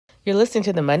You're listening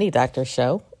to the Money Doctor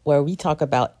Show, where we talk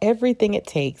about everything it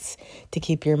takes to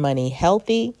keep your money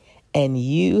healthy and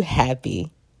you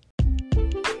happy.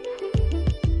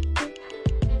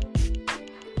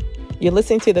 You're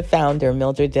listening to the founder,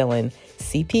 Mildred Dillon,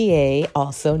 CPA,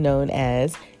 also known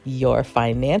as your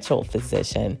financial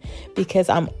physician, because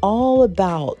I'm all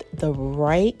about the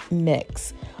right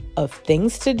mix of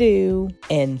things to do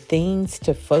and things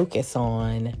to focus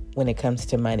on when it comes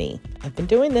to money. I've been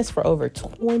doing this for over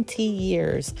 20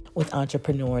 years with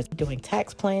entrepreneurs, doing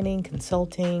tax planning,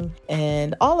 consulting,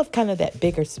 and all of kind of that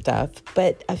bigger stuff.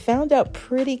 But I found out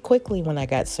pretty quickly when I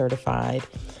got certified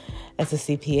as a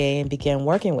CPA and began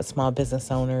working with small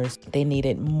business owners, they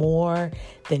needed more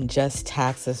than just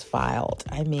taxes filed.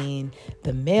 I mean,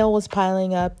 the mail was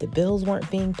piling up, the bills weren't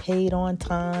being paid on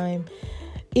time,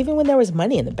 even when there was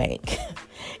money in the bank.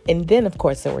 And then, of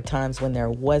course, there were times when there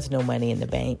was no money in the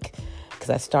bank, because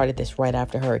I started this right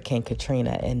after Hurricane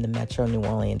Katrina in the metro New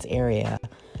Orleans area.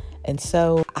 And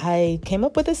so I came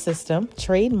up with a system,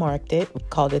 trademarked it,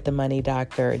 called it the Money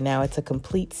Doctor. Now it's a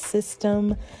complete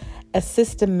system, a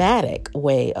systematic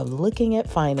way of looking at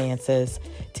finances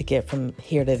to get from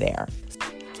here to there.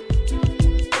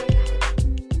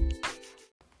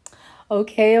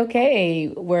 Okay.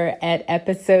 We're at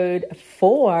episode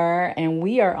 4, and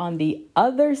we are on the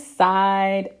other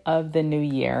side of the new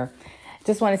year.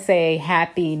 Just want to say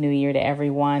Happy New Year to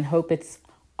everyone. Hope it's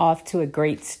off to a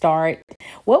great start.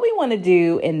 What we want to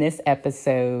do in this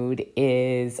episode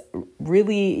is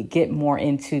really get more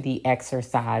into the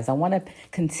exercise. I want to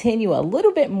continue a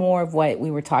little bit more of what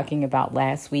we were talking about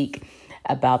last week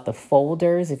about the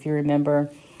folders. If you remember,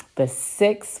 the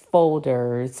 6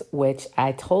 folders, which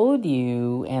I told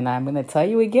you, and I'm going to tell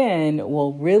you again,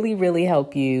 will really, really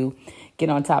help you get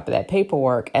on top of that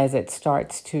paperwork as it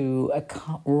starts to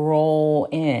roll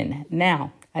in.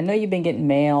 Now, I know you've been getting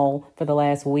mail for the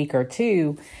last week or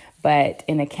two, but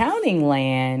in accounting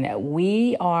land,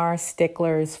 we are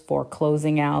sticklers for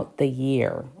closing out the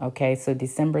year. Okay, so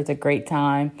December is a great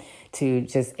time to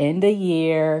just end a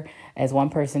year. As one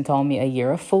person told me, a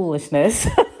year of foolishness.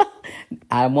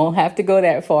 I won't have to go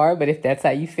that far, but if that's how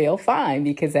you feel, fine,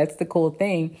 because that's the cool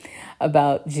thing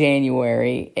about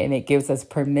January, and it gives us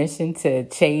permission to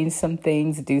change some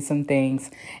things, do some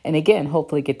things, and again,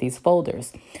 hopefully get these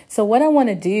folders. So what I want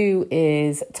to do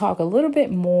is talk a little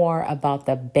bit more about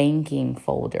the banking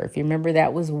folder. If you remember,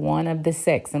 that was one of the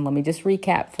 6, and let me just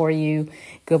recap for you.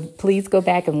 Please go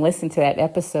back and listen to that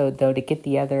episode, though, to get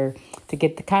the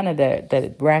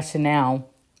rationale.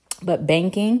 But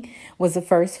banking was the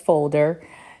first folder.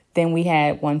 Then we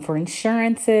had one for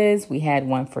insurances. We had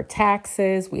one for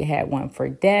taxes. We had one for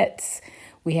debts.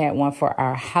 We had one for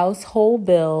our household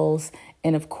bills.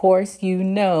 And of course,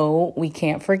 we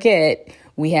can't forget,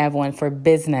 we have one for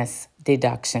business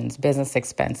deductions, business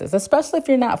expenses, especially if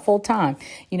you're not full time.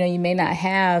 You may not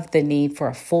have the need for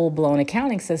a full blown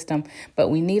accounting system, but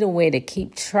we need a way to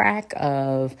keep track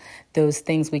of those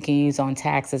things we can use on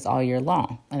taxes all year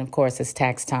long. And of course, it's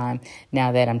tax time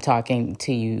now that I'm talking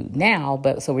to you now.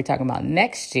 But so we're talking about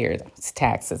next year's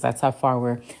taxes. That's how far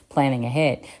we're planning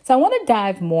ahead. So I want to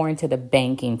dive more into the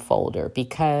banking folder,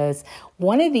 because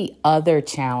one of the other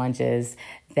challenges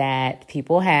that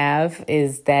people have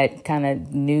is that kind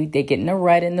of they get in a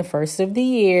rut in the first of the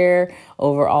year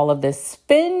over all of the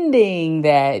spending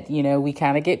that, we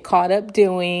kind of get caught up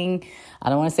doing. I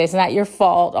don't want to say it's not your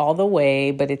fault all the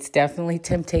way, but it's definitely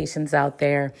temptations out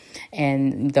there.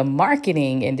 And the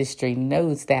marketing industry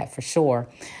knows that for sure,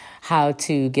 how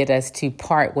to get us to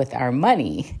part with our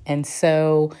money. And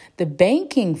so the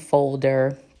banking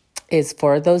folder is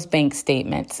for those bank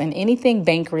statements and anything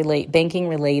banking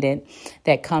related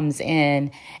that comes in.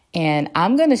 And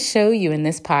I'm going to show you in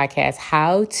this podcast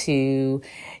how to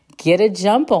get a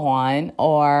jump on,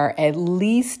 or at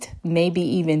least maybe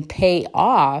even pay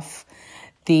off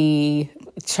the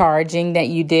charging that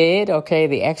you did, okay,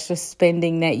 the extra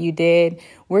spending that you did.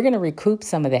 We're going to recoup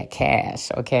some of that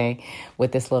cash, okay,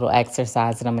 with this little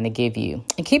exercise that I'm going to give you.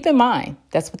 And keep in mind,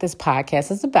 that's what this podcast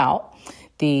is about.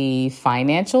 The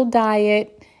financial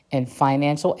diet and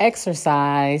financial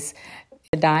exercise,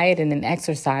 diet and then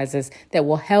exercises that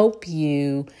will help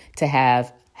you to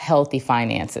have healthy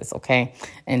finances, okay?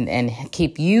 And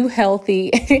keep you healthy,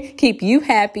 keep you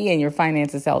happy and your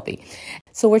finances healthy.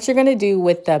 So what you're going to do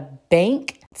with the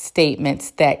bank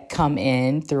statements that come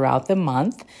in throughout the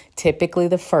month, typically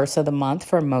the first of the month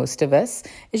for most of us,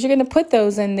 is you're going to put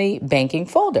those in the banking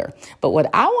folder. But what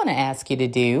I want to ask you to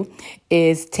do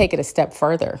is take it a step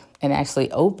further and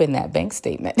actually open that bank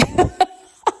statement.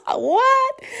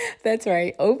 What? That's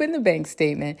right. Open the bank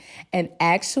statement and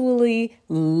actually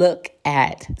look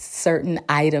at certain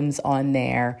items on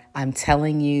there. I'm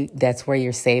telling you, that's where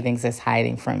your savings is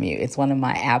hiding from you. It's one of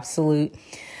my absolute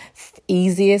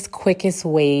easiest, quickest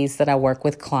ways that I work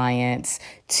with clients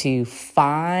to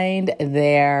find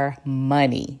their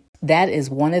money. That is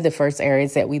one of the first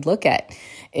areas that we look at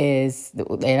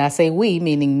and I say we,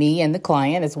 meaning me and the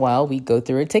client as well. We go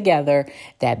through it together,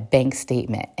 that bank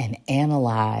statement, and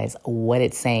analyze what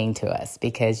it's saying to us.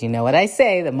 Because you know what I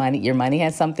say, your money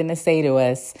has something to say to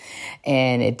us,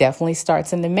 and it definitely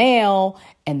starts in the mail.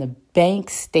 And the bank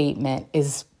statement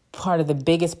is part of the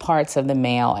biggest parts of the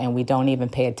mail, and we don't even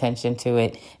pay attention to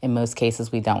it. In most cases,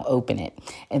 we don't open it.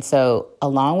 And so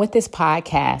along with this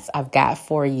podcast, I've got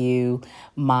for you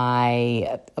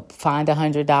my find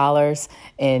 $100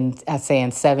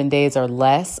 in 7 days or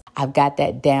less. I've got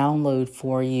that download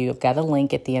for you. I've got a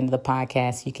link at the end of the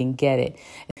podcast. You can get it.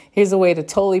 Here's a way to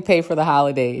totally pay for the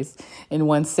holidays in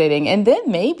one sitting, and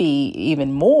then maybe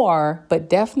even more, but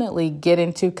definitely get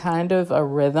into kind of a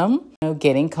rhythm,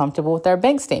 getting comfortable with our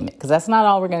bank statement, because that's not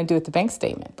all we're going to do with the bank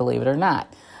statement, believe it or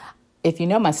not. If you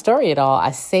know my story at all,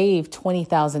 I saved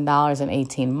 $20,000 in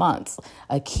 18 months.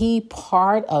 A key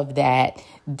part of that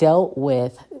dealt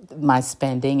with my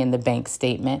spending in the bank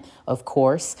statement, of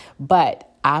course, but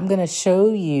I'm going to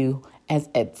show you as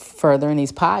further in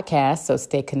these podcasts, so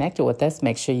stay connected with us.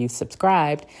 Make sure you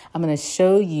subscribed. I'm going to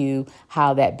show you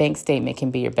how that bank statement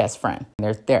can be your best friend.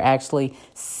 There are actually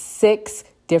 6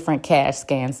 different cash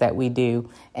scans that we do,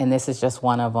 and this is just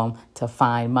one of them to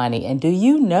find money. And do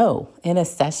you know, in a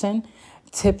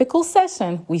typical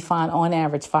session, we find on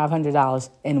average $500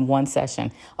 in one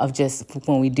session of just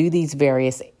when we do these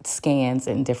various scans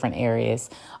in different areas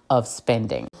of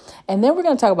spending. And then we're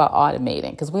going to talk about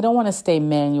automating, because we don't want to stay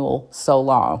manual so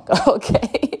long.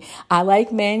 Okay. I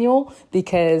like manual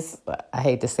because I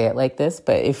hate to say it like this,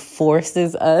 but it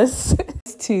forces us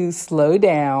to slow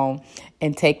down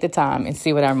and take the time and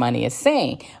see what our money is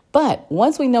saying. But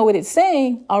once we know what it's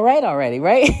saying, all right already,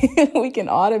 right? We can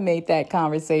automate that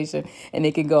conversation and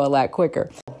it can go a lot quicker.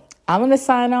 I'm going to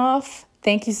sign off.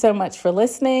 Thank you so much for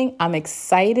listening. I'm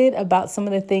excited about some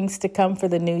of the things to come for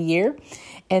the new year.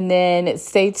 And then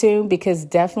stay tuned, because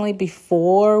definitely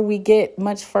before we get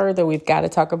much further, we've got to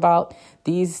talk about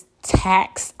these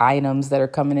tax items that are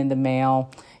coming in the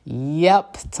mail.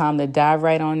 Yep, time to dive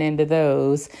right on into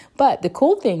those. But the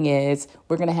cool thing is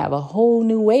we're going to have a whole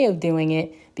new way of doing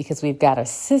it, because we've got a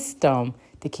system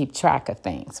to keep track of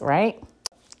things, right?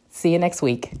 See you next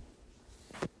week.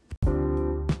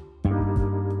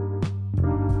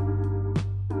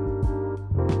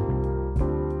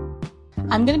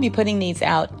 I'm going to be putting these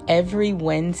out every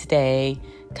Wednesday,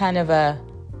 kind of a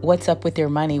What's Up With Your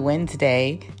Money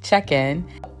Wednesday check-in.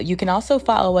 You can also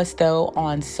follow us, though,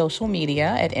 on social media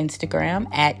at Instagram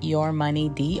at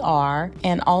YourMoneyDR,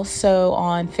 and also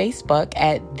on Facebook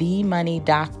at The Money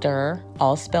Doctor,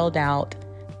 all spelled out,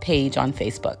 page on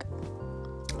Facebook.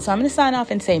 So I'm going to sign off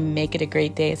and say make it a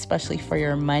great day, especially for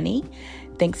your money.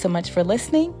 Thanks so much for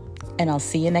listening, and I'll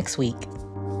see you next week.